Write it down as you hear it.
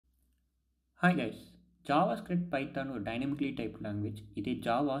Hi guys, JavaScript Python ஒரு dynamically typed language. இதே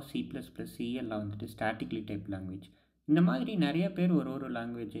Java, C++, C எல்லாம் வந்துட்டு statically typed language. இந்த மாதிரி நிறைய பேர் ஒரு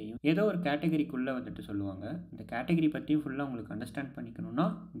லாங்குவேஜையும் ஏதோ ஒரு கேட்டகரிக்குள்ளே வந்துட்டு சொல்லுவாங்க. இந்த கேட்டகரி பற்றி ஃபுல்லாக உங்களுக்கு அண்டர்ஸ்டாண்ட் பண்ணிக்கணும்னா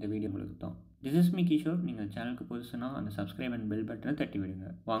இந்த வீடியோ உங்களுக்கு தான். This is me Kishore. நீங்கள் சேனலுக்கு புதுசுனா அந்த சப்ஸ்கிரைப் அண்ட் பெல் பட்டனை தட்டி விடுங்க.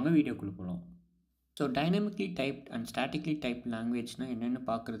 வாங்க வீடியோக்குள்ளே போகலாம். So dynamically typed and statically type லாங்குவேஜ்னால் என்னென்னு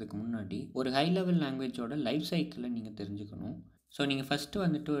பார்க்குறதுக்கு முன்னாடி ஒரு ஹை லெவல் லாங்குவேஜோட லைஃப் சைக்கிளை நீங்கள் தெரிஞ்சுக்கணும். ஸோ நீங்கள் ஃபஸ்ட்டு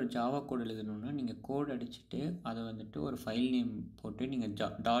வந்துட்டு ஒரு ஜாவா கோட் எழுதணுன்னா நீங்கள் கோட் அடிச்சுட்டு அதை வந்துட்டு ஒரு ஃபைல் நேம் போட்டு நீங்கள்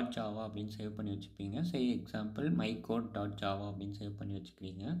டாட் ஜாவா அப்படின்னு சேவ் பண்ணி வச்சுப்பீங்க. Example my code dot Java அப்படின்னு சேவ் பண்ணி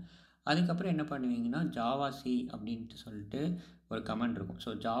வச்சுக்கிறீங்க. அதுக்கப்புறம் என்ன பண்ணுவீங்கன்னா ஜாவா சி அப்படின்ட்டு சொல்லிட்டு ஒரு கமெண்ட் இருக்கும்.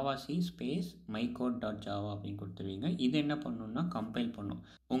 So Java C space my code dot Java அப்படின்னு கொடுத்துருவீங்க. இது என்ன பண்ணணுன்னா கம்பைல் பண்ணும்.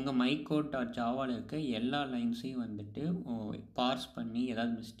 உங்கள் மை கோட் டாட் ஜாவாவில் இருக்க எல்லா லைன்ஸையும் வந்துட்டு பார்ஸ் பண்ணி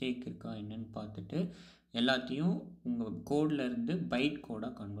ஏதாவது மிஸ்டேக் இருக்கா என்னன்னு பார்த்துட்டு எல்லாத்தையும் உங்கள் கோட்லேருந்து பைட்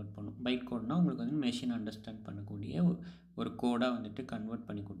கோடாக கன்வெர்ட் பண்ணும். பைட் கோட்னால் உங்களுக்கு வந்து மெஷின் அண்டர்ஸ்டாண்ட் பண்ணக்கூடிய ஒரு கோடாக வந்துட்டு கன்வெர்ட்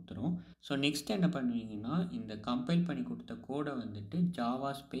பண்ணி கொடுத்துரும். ஸோ நெக்ஸ்ட் என்ன பண்ணுவீங்கன்னா இந்த கம்பைல் பண்ணி கொடுத்த கோடை வந்துட்டு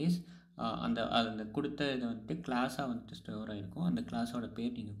ஜாவா ஸ்பேஸ் அந்த கொடுத்த இதை வந்துட்டு கிளாஸாக வந்துட்டு ஸ்டோர் ஆகிருக்கும். அந்த கிளாஸோட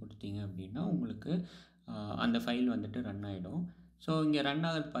பேர் நீங்கள் கொடுத்தீங்க அப்படின்னா உங்களுக்கு அந்த ஃபைல் வந்துட்டு ரன் ஆகிடும். ஸோ இங்கே ரன்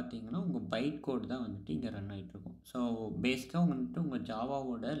ஆகிறது பார்த்தீங்கன்னா உங்கள் பைட் கோட் தான் வந்துட்டு இங்கே ரன் ஆகிட்ருக்கும். ஸோ பேசிக்காக வந்துட்டு உங்கள்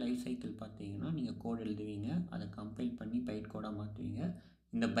ஜாவாவோட லைஃப் சைக்கிள் பார்த்தீங்கன்னா நீங்கள் கோட் எழுதுவீங்க, அதை கம்பைல் பண்ணி பைட் கோடாக மாற்றுவீங்க.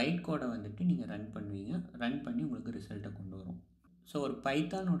 இந்த பைட் கோடை வந்துட்டு நீங்கள் ரன் பண்ணுவீங்க, ரன் பண்ணி உங்களுக்கு ரிசல்ட்டை கொண்டு வரும். ஸோ ஒரு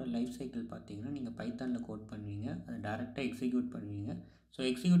பைத்தானோட லைஃப் சைக்கிள் பார்த்தீங்கன்னா நீங்கள் பைத்தானில் கோட் பண்ணுவீங்க, அதை டேரெக்டாக எக்ஸிக்யூட் பண்ணுவீங்க. ஸோ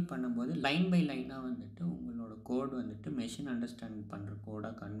எக்ஸிக்யூட் பண்ணும்போது லைன் பை லைனாக வந்துட்டு உங்களோட கோட் வந்துட்டு மெஷின் அண்டர்ஸ்டாண்ட் பண்ணுற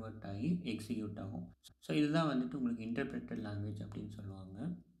கோடாக கன்வெர்ட் ஆகி எக்ஸிக்யூட் ஆகும். ஸோ இதுதான் வந்துட்டு உங்களுக்கு இன்டர்பிரட்டட் லாங்குவேஜ் அப்படின்னு சொல்லுவாங்க.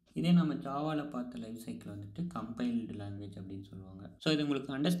 இதே நம்ம ஜாவாவில் பார்த்த லைஃப் சைக்கிள் வந்துட்டு கம்பைல்டு லாங்குவேஜ் அப்படின்னு சொல்லுவாங்க. ஸோ இது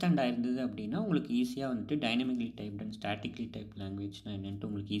உங்களுக்கு அண்டர்ஸ்டாண்ட் ஆயிருந்தது அப்படின்னா உங்களுக்கு ஈஸியாக வந்துட்டு dynamically typed and statically type லாங்குவேஜ்னால் என்னென்ட்டு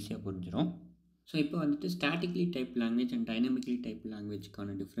உங்களுக்கு ஈஸியாக புரிஞ்சிடும். ஸோ இப்போ வந்துட்டு statically type language and dynamically type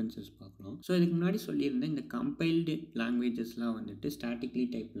லாங்குவேஜ்க்கான differences பார்க்கலாம். ஸோ இதுக்கு முன்னாடி சொல்லியிருந்தேன் இந்த கம்பைல்டு லாங்குவேஜஸ்லாம் வந்துட்டு ஸ்டாட்டிக்லி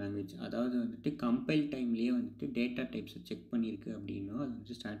டைப் லாங்குவேஜ், அதாவது வந்துட்டு கம்பைல் டைம்லேயே வந்துட்டு டேட்டா டைப்ஸை செக் பண்ணியிருக்கு அப்படின்னா அது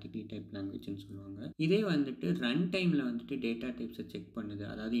வந்துட்டு ஸ்டாட்டிக்லி டைப் லாங்குவேஜ்னு சொல்லுவாங்க. இதே வந்துட்டு ரன் டைமில் வந்துட்டு டேட்டா டைப்ஸை செக் பண்ணுது,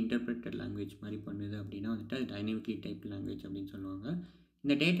 அதாவது இன்டர்பிரட்டட் லாங்குவேஜ் மாதிரி பண்ணுது அப்படின்னா வந்துட்டு அது டைனமிக்லி டைப் லாங்குவேஜ் அப்படின்னு சொல்லுவாங்க.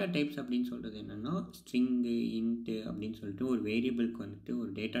 இந்த டேட்டா டைப்ஸ் அப்படின்னு சொல்கிறது என்னென்னா ஸ்ட்ரிங்கு, இன்ட்டு அப்படின்னு சொல்லிட்டு ஒரு வேரியபிளுக்கு வந்துட்டு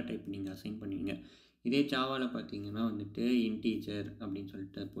ஒரு டேட்டா டைப் நீங்கள் அசைன் பண்ணுவீங்க. இதே ஜாவாவில் பார்த்தீங்கன்னா வந்துட்டு இன்டீஜர் அப்படின்னு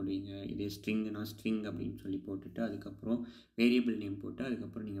சொல்லிட்டு போடுவீங்க. இதே ஸ்ட்ரிங்குனா ஸ்ட்ரிங் அப்படின்னு சொல்லி போட்டுட்டு அதுக்கப்புறம் வேரியபிள் நேம் போட்டு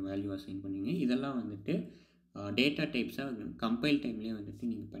அதுக்கப்புறம் நீங்கள் வேல்யூ அசைன் பண்ணுவீங்க. இதெல்லாம் வந்துட்டு டேட்டா டைப்ஸாக கம்பைல் டைம்லேயே வந்துட்டு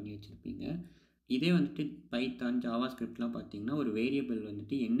நீங்கள் பண்ணி வச்சுருப்பீங்க. இதே வந்துட்டு பைத்தான், ஜாவா ஸ்கிரிப்ட்லாம் பார்த்தீங்கன்னா ஒரு வேரியபிள்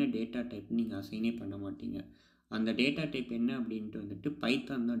வந்துட்டு என்ன டேட்டா டைப் நீங்கள் அசைனே பண்ண மாட்டீங்க. அந்த டேட்டா டைப் என்ன அப்படின்ட்டு வந்துட்டு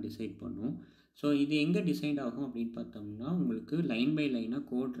பைத்தான் தான் டிசைட் பண்ணும். ஸோ இது எங்கே டிசைட் ஆகும் அப்படின்னு பார்த்தோம்னா உங்களுக்கு லைன் பை லைனாக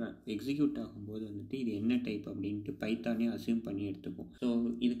கோட் எக்ஸிக்யூட் ஆகும்போது வந்துட்டு இது என்ன டைப் அப்படின்ட்டு பைத்தானே அசியூம் பண்ணி எடுத்துக்கும். ஸோ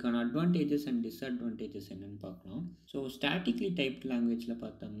இதுக்கான அட்வான்டேஜஸ் அண்ட் டிஸ்அட்வான்டேஜஸ் என்னென்னு பார்க்கலாம். ஸோ ஸ்டாட்டிக்லி டைப்ட் லாங்குவேஜில்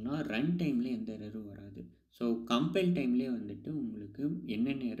பார்த்தோம்னா ரன் டைமில் எந்த எரரும் வராது. ஸோ கம்பைல் டைம்லேயே வந்துட்டு உங்களுக்கு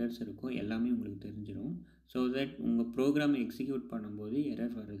என்னென்ன எரர்ஸ் இருக்கோ எல்லாமே உங்களுக்கு தெரிஞ்சிடும். ஸோ தட் உங்கள் ப்ரோக்ராமை எக்ஸிக்யூட் பண்ணும்போது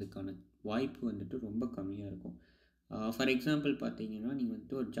எரர் வர்றதுக்கான வாய்ப்பு வந்துட்டு ரொம்ப கம்மியாக இருக்கும். ஃபார் எக்ஸாம்பிள் பார்த்தீங்கன்னா நீங்கள்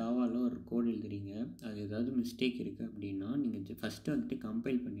வந்துட்டு ஒரு ஜாவாவில் ஒரு கோட் எழுதுறீங்க, அது ஏதாவது மிஸ்டேக் இருக்குது அப்படின்னா நீங்கள் ஃபஸ்ட்டு வந்துட்டு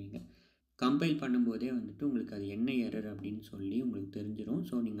கம்பைல் பண்ணுவீங்க. கம்பைல் பண்ணும்போதே வந்துட்டு உங்களுக்கு அது என்ன எரர் அப்படின்னு சொல்லி உங்களுக்கு தெரிஞ்சிடும்.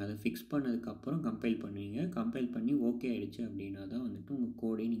 ஸோ நீங்கள் அதை ஃபிக்ஸ் பண்ணதுக்கப்புறம் கம்பைல் பண்ணுவீங்க. கம்பைல் பண்ணி ஓகே ஆகிடுச்சு அப்படின்னா தான் வந்துட்டு உங்கள்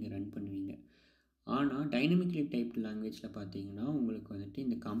கோடை நீங்கள் ரன் பண்ணுவீங்க. ஆனால் டைனமிக்லி டைப்ட் லாங்குவேஜில் பார்த்தீங்கன்னா உங்களுக்கு வந்துட்டு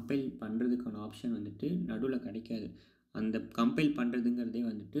இந்த கம்பைல் பண்ணுறதுக்கான ஆப்ஷன் வந்துட்டு நடுவில் கிடைக்காது. அந்த கம்பைல் பண்ணுறதுங்கிறதே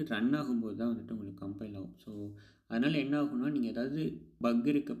வந்துட்டு ரன் ஆகும்போது தான் வந்துட்டு உங்களுக்கு கம்பைல் ஆகும். ஸோ அதனால் என்ன ஆகும்னா நீங்கள் ஏதாவது பக்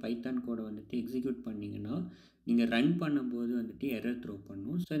இருக்க பைத்தான் கோடை வந்துட்டு எக்ஸிக்யூட் பண்ணிங்கன்னா நீங்கள் ரன் பண்ணும்போது வந்துட்டு எரர் த்ரோ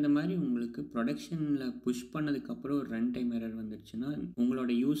பண்ணும். ஸோ இந்த மாதிரி உங்களுக்கு ப்ரொடக்ஷனில் புஷ் பண்ணதுக்கப்புறம் ஒரு ரன் டைம் எரர் வந்துடுச்சுன்னா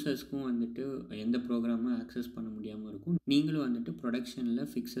உங்களோட யூசர்ஸ்க்கும் வந்துட்டு எந்த ப்ரோக்ராமும் ஆக்சஸ் பண்ண முடியாமல் இருக்கும். நீங்களும் வந்துட்டு ப்ரொடக்ஷனில்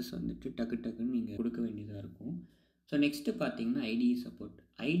ஃபிக்ஸஸ் வந்துட்டு டக்குன்னு நீங்கள் கொடுக்க வேண்டியதாக இருக்கும். ஸோ நெக்ஸ்ட்டு பார்த்தீங்கன்னா IDE சப்போர்ட்.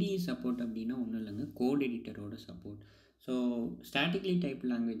 IDE சப்போர்ட் அப்படின்னா ஒன்றும் இல்லைங்க, code எடிட்டரோட support. So statically type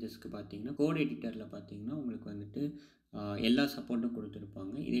லாங்குவேஜஸ்க்கு பார்த்தீங்கன்னா கோட் எடிட்டரில் பார்த்தீங்கன்னா உங்களுக்கு வந்துட்டு எல்லா சப்போர்ட்டும்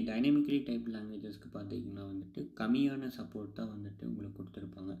கொடுத்துருப்பாங்க. இதே டைனமிக்லி டைப் லாங்குவேஜஸ்க்கு பார்த்தீங்கன்னா வந்துட்டு கம்மியான சப்போர்ட் தான் வந்துட்டு உங்களுக்கு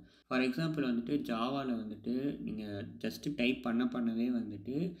கொடுத்துருப்பாங்க. ஃபார் எக்ஸாம்பிள் வந்துட்டு ஜாவாவில் வந்துட்டு நீங்கள் ஜஸ்ட்டு டைப் பண்ணவே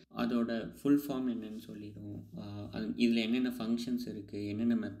வந்துட்டு அதோட ஃபுல் ஃபார்ம் என்னென்னு சொல்லிடும், இதில் என்னென்ன ஃபங்க்ஷன்ஸ் இருக்குது,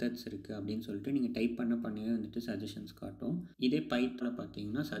 என்னென்ன மெத்தட்ஸ் இருக்குது அப்படின்னு சொல்லிட்டு நீங்கள் டைப் பண்ணவே வந்துட்டு சஜஷன்ஸ் காட்டும். இதே பைத்தில்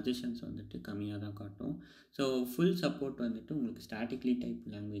பார்த்தீங்கன்னா சஜஷன்ஸ் வந்துட்டு கம்மியாக தான் காட்டும். ஸோ ஃபுல் சப்போர்ட் வந்துட்டு உங்களுக்கு ஸ்டாட்டிக்லி டைப்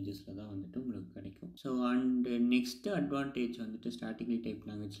லாங்குவேஜஸில் தான் வந்துட்டு உங்களுக்கு கிடைக்கும். ஸோ அண்டு நெக்ஸ்ட்டு அட்வான்டேஜ் வந்துட்டு ஸ்டாட்டிக்லி டைப்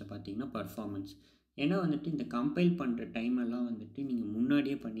லாங்குவேஜில் பார்த்தீங்கன்னா பர்ஃபார்மன்ஸ். ஏன்னா வந்துட்டு இந்த கம்பைல் பண்ணுற டைமெல்லாம் வந்துட்டு நீங்கள்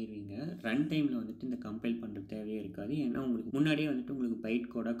முன்னாடியே பண்ணிடுவீங்க. ரன் டைமில் வந்துட்டு இந்த கம்பைல் பண்ணுற தேவையே இருக்காது. ஏன்னா உங்களுக்கு முன்னாடியே வந்துட்டு உங்களுக்கு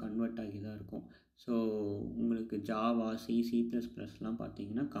பைட் கோடாக கன்வெர்ட் ஆகி தான் இருக்கும். ஸோ உங்களுக்கு ஜாவா, சி++லாம்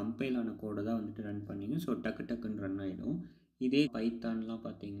பார்த்தீங்கன்னா கம்பைல் ஆன கோடை தான் வந்துட்டு ரன் பண்ணீங்க. ஸோ டக்கு டக்குன்னு ரன் ஆகிடும். இதே பைத்தான்லாம்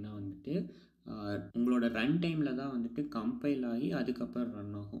பார்த்தீங்கன்னா வந்துட்டு உங்களோட ரன் டைமில் தான் வந்துட்டு கம்பைல் ஆகி அதுக்கப்புறம்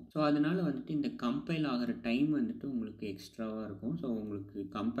ரன் ஆகும். ஸோ அதனால வந்துட்டு இந்த கம்பைல் ஆகிற டைம் வந்துட்டு உங்களுக்கு எக்ஸ்ட்ராவாக இருக்கும். ஸோ உங்களுக்கு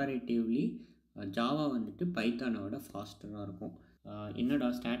கம்பேரேட்டிவ்லி ஜாவா வந்துட்டு பைத்தானை விட ஃபாஸ்டராக இருக்கும். என்னடா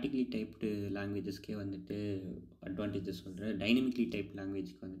ஸ்டாட்டிக்லி டைப்டு லாங்குவேஜஸ்க்கே வந்துட்டு அட்வான்டேஜஸ் சொல்கிறேன், டைனமிக்லி டைப்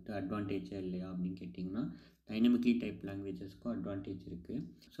லாங்குவேஜ்க்கு வந்துட்டு அட்வான்டேஜே இல்லையா அப்படின்னு கேட்டிங்கன்னா, டைனமிக்லி டைப் லாங்குவேஜஸ்க்கும் அட்வான்டேஜ் இருக்குது.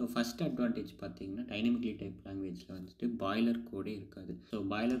 ஸோ ஃபஸ்ட் அட்வான்டேஜ் பார்த்தீங்கன்னா, டைனமிக்லி டைப் லாங்குவேஜில் வந்துட்டு பாய்லர் கோடே இருக்காது. ஸோ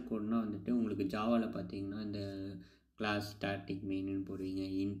பாய்லர் கோட்னால் வந்துட்டு உங்களுக்கு ஜாவாவில் பார்த்தீங்கன்னா இந்த கிளாஸ் ஸ்டாட்டிக் மெயின்னு போடுவீங்க,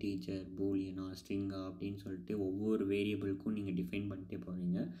 இன்டீஜர், பூலியனா, ஸ்ட்ரிங்கா அப்படின்னு சொல்லிட்டு ஒவ்வொரு வேரியபிளுக்கும் நீங்கள் டிஃபைன் பண்ணிட்டே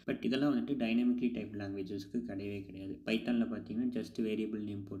போவீங்க. பட் இதெல்லாம் வந்துட்டு டைனமிக்லி டைப் லாங்குவேஜஸ்க்கு கிடையவே கிடையாது. பைத்தானில் பார்த்தீங்கன்னா ஜஸ்ட் வேரியபிள்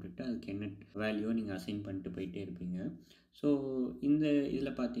நேம் போட்டுட்டு அதுக்கு என்ன வேல்யூவோ நீங்கள் அசைன் பண்ணிட்டு போயிட்டே இருப்பீங்க. ஸோ இந்த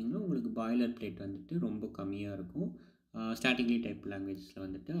இதில் பார்த்தீங்கன்னா உங்களுக்கு பாய்லர் பிளேட் வந்துட்டு ரொம்ப கம்மியாக இருக்கும். ஸ்டாட்டிக்லி டைப் லாங்குவேஜஸில்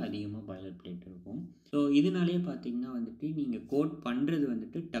வந்துட்டு அதிகமாக பாய்லர் பிளேட் இருக்கும். ஸோ இதனாலேயே பார்த்தீங்கன்னா வந்துட்டு நீங்கள் கோட் பண்ணுறது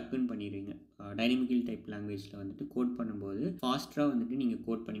வந்துட்டு டக்குன்னு பண்ணிடுவீங்க. டைனமிக்கல் டைப் லாங்குவேஜில் வந்துட்டு கோட் பண்ணும்போது ஃபாஸ்ட்டாக வந்துட்டு நீங்கள்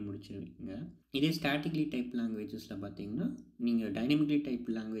கோட் பண்ணி முடிச்சிருவீங்க. இதே ஸ்டாட்டிக்லி டைப் லாங்குவேஜஸில் பார்த்தீங்கன்னா நீங்கள் டைனமிக்கலி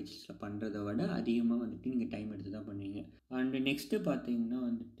டைப் லாங்குவேஜஸில் பண்ணுறத விட அதிகமாக வந்துட்டு நீங்கள் டைம் எடுத்து தான் பண்ணுவீங்க. அண்டு நெக்ஸ்ட்டு பார்த்தீங்கன்னா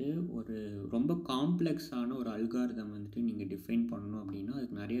வந்துட்டு ஒரு ரொம்ப காம்ப்ளெக்ஸான ஒரு அல்காரிதம் வந்துட்டு நீங்கள் டிஃபைன் பண்ணணும் அப்படின்னா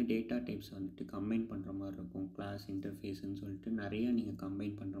அதுக்கு நிறைய டேட்டா டைப்ஸ் வந்துட்டு கம்பைன் பண்ணுற மாதிரி இருக்கும். கிளாஸ் இன்டர்ஃபேஸ்ன்னு சொல்லிட்டு நிறைய நீங்கள்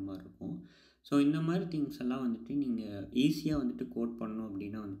கம்பைன் பண்ணுற மாதிரி இருக்கும். ஸோ இந்த மாதிரி திங்ஸ் எல்லாம் வந்துட்டு நீங்கள் ஈஸியாக வந்துட்டு கோட் பண்ணணும்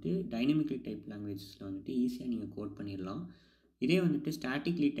அப்படின்னா வந்துட்டு டைனமிக்கலி டைப் லாங்குவேஜஸில் வந்துட்டு ஈஸியாக நீங்கள் கோட் பண்ணிடலாம். இதே வந்துட்டு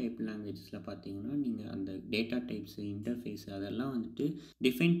ஸ்டாட்டிக்லி டைப் லாங்குவேஜஸில் பார்த்தீங்கன்னா நீங்கள் அந்த டேட்டா டைப்ஸு, இன்டர்ஃபேஸு அதெல்லாம் வந்துட்டு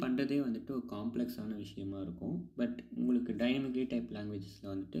டிஃபைன் பண்ணுறதே வந்துட்டு ஒரு காம்ப்ளெக்ஸான விஷயமா இருக்கும். பட் உங்களுக்கு டைனமிக்லி டைப்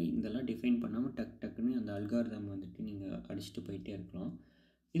லாங்குவேஜஸில் வந்துட்டு இதெல்லாம் டிஃபைன் பண்ணாமல் டக்குன்னு அந்த அல்காரிதம் வந்துட்டு நீங்கள் அடிச்சுட்டு போயிட்டே இருக்கலாம்.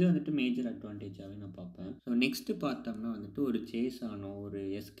 இது வந்துட்டு மேஜர் அட்வான்டேஜாகவே நான் பார்ப்பேன். ஸோ நெக்ஸ்ட்டு பார்த்தோம்னா வந்துட்டு ஒரு ஜேசானோ, ஒரு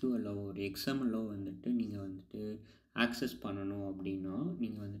எஸ்கியூஎல்லோ, ஒரு எக்ஸ்எம்எல்லோ வந்துட்டு நீங்கள் வந்துட்டு ஆக்சஸ் பண்ணணும் அப்படின்னா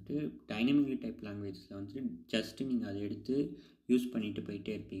நீங்கள் வந்துட்டு டைனமிக்லி டைப் லாங்குவேஜஸில் வந்துட்டு ஜஸ்ட்டு நீங்கள் அதை எடுத்து யூஸ் பண்ணிட்டு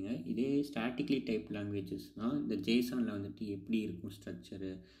போயிட்டே இருப்பீங்க. இதே ஸ்டாட்டிக்லி டைப் லாங்குவேஜஸ்னால் இந்த ஜேசானில் வந்துட்டு எப்படி இருக்கும்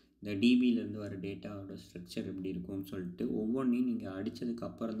ஸ்ட்ரக்சரு, இந்த டிபியிலேருந்து வர டேட்டாவோட ஸ்ட்ரக்சர் எப்படி இருக்கும்னு சொல்லிட்டு ஒவ்வொன்றையும் நீங்கள் அடித்ததுக்கு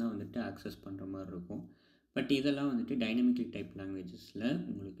அப்புறம் தான் வந்துட்டு ஆக்சஸ் பண்ணுற மாதிரி இருக்கும். பட் இதெல்லாம் வந்துட்டு டைனமிக்லி டைப் லாங்குவேஜஸில்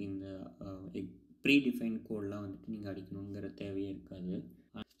உங்களுக்கு இந்த ப்ரீ டிஃபைன் கோடெலாம் வந்துட்டு நீங்கள் அடிக்கணுங்கிற தேவையே இருக்காது.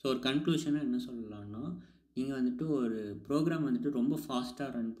 ஸோ ஒரு கன்க்ளூஷனாக என்ன சொல்லலாம்னா, நீங்கள் வந்துட்டு ஒரு ப்ரோக்ராம் வந்துட்டு ரொம்ப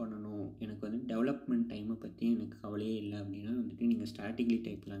ஃபாஸ்ட்டாக ரன் பண்ணணும், எனக்கு வந்துட்டு டெவலப்மெண்ட் டைமை பற்றி எனக்கு கவலையே இல்லை அப்படின்னா வந்துட்டு நீங்கள் ஸ்டாட்டிக்லி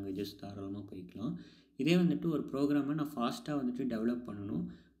டைப் லாங்குவேஜஸ் தாராளமாக போய்க்கலாம். இதே வந்துட்டு ஒரு ப்ரோக்ராமை நான் ஃபாஸ்ட்டாக வந்துட்டு டெவலப் பண்ணணும்,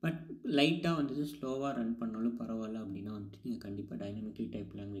 பட் லைட்டாக வந்துட்டு ஸ்லோவாக ரன் பண்ணாலும் பரவாயில்ல அப்படின்னா வந்துட்டு நீங்கள் கண்டிப்பாக டைனமிக்லி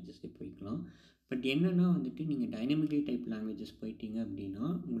டைப் லாங்குவேஜஸே போய்க்கலாம். பட் என்னென்னா வந்துட்டு நீங்கள் டைனமிக்லி டைப் லாங்குவேஜஸ் போயிட்டீங்க அப்படின்னா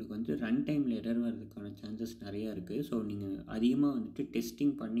உங்களுக்கு வந்து ரன் டைமில் எரர் வர்றதுக்கான சான்சஸ் நிறையா இருக்குது. ஸோ நீங்கள் அதிகமாக வந்துட்டு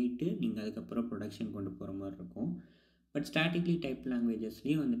டெஸ்டிங் பண்ணிவிட்டு நீங்கள் அதுக்கப்புறம் ப்ரொடக்ஷன் கொண்டு போகிற மாதிரி இருக்கும். பட் ஸ்டாட்டிக்லி டைப்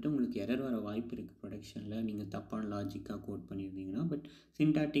லாங்குவேஜஸ்லேயும் வந்துட்டு உங்களுக்கு எரர் வர வாய்ப்பு இருக்குது ப்ரொடக்ஷனில், நீங்கள் தப்பான லாஜிக்காக கோட் பண்ணியிருந்தீங்கன்னா. பட்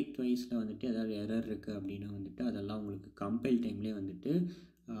சின்டாட்டிக் வைஸில் வந்துட்டு ஏதாவது எரர் இருக்குது அப்படின்னா வந்துட்டு அதெல்லாம் உங்களுக்கு கம்பைல் டைம்லேயே வந்துட்டு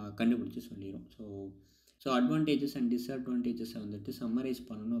கண்டுபிடிச்சி சொல்லிடும். ஸோ அட்வான்டேஜஸ் அண்ட் டிஸ்அட்வான்டேஜஸை வந்துட்டு சம்மரைஸ்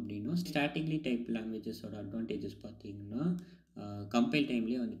பண்ணணும் அப்படின்னா ஸ்டாட்டிக்லி டைப் லாங்குவேஜஸோட அட்வான்டேஜஸ் பார்த்தீங்கன்னா கம்பைல்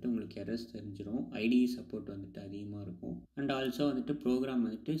டைம்லேயே வந்துட்டு உங்களுக்கு எரர்ஸ் தெரிஞ்சிடும், ஐடிஇ சப்போர்ட் வந்துட்டு அதிகமாக இருக்கும், அண்ட் ஆல்சோ வந்துட்டு ப்ரோக்ராம்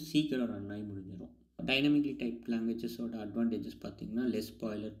வந்துட்டு சீக்கிரம் ரன் ஆகி முடிஞ்சிடும். டைனமிக்லி டைப் லாங்குவேஜஸோட அட்வான்டேஜஸ் பார்த்தீங்கன்னா லெஸ்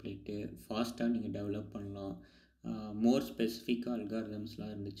பாய்லர் பிளேட்டு, ஃபாஸ்ட்டாக நீங்கள் டெவலப் பண்ணலாம், மோர் ஸ்பெசிஃபிக்காக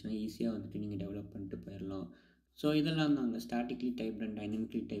அல்காரிதம்ஸ்லாம் இருந்துச்சுன்னா ஈஸியாக வந்துட்டு நீங்கள் டெவலப் பண்ணிட்டு போயிடலாம். ஸோ இதெல்லாம் தாங்க statically type and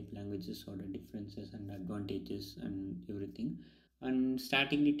dynamically type லாங்குவேஜஸோட differences and advantages and every thing. And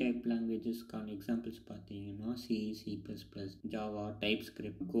statically type லாங்குவேஜஸ்க்கான examples பார்த்தீங்கன்னா சி++, ஜாவா, டைப்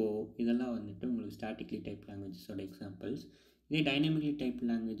ஸ்கிரிப்ட், கோ இதெல்லாம் வந்துட்டு உங்களுக்கு ஸ்டாட்டிக்லி டைப் லாங்குவேஜஸோட எக்ஸாம்பிள்ஸ். இதே டைனமிக்லி டைப்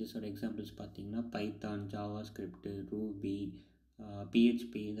லாங்குவேஜஸோட எக்ஸாம்பிள்ஸ் பார்த்தீங்கன்னா Python, Java script, Ruby,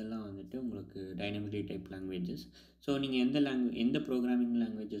 PHP இதெல்லாம் வந்துட்டு உங்களுக்கு டைனமிக்லி டைப் லாங்குவேஜஸ். ஸோ நீங்கள் எந்த ப்ரோக்ராமிங்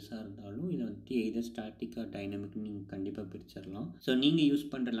லாங்குவேஜஸாக இருந்தாலும் இதை வந்துட்டு எதர் ஸ்டாட்டிக்காக டைனமிக்னு நீங்கள் கண்டிப்பாக பிரிச்சிடலாம். ஸோ நீங்கள் யூஸ்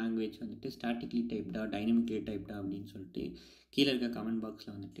பண்ணுற லாங்குவேஜ் வந்துட்டு ஸ்டாட்டிக்லி டைப்டா டைனமிக்லி டைப்டா அப்படின்னு சொல்லிட்டு கீழே இருக்க கமெண்ட்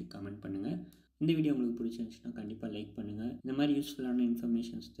பாக்ஸில் வந்துட்டு கமெண்ட் பண்ணுங்கள். இந்த வீடியோ உங்களுக்கு பிடிச்சிருந்துச்சுன்னா கண்டிப்பாக லைக் பண்ணுங்கள். இந்த மாதிரி யூஸ்ஃபுல்லான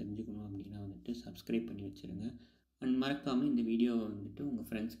இன்ஃபர்மேஷன்ஸ் தெரிஞ்சுக்கணும் அப்படின்னா வந்துட்டு சப்ஸ்கிரைப் பண்ணி வச்சுருங்க. அண்ட் மறக்காமல் இந்த வீடியோவை வந்துட்டு உங்கள்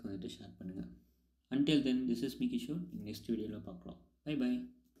ஃப்ரெண்ட்ஸ்க்கு வந்துட்டு ஷேர் பண்ணுங்கள். Until then, this is me Kishore. Next video பார்க்கலாம். Bye bye.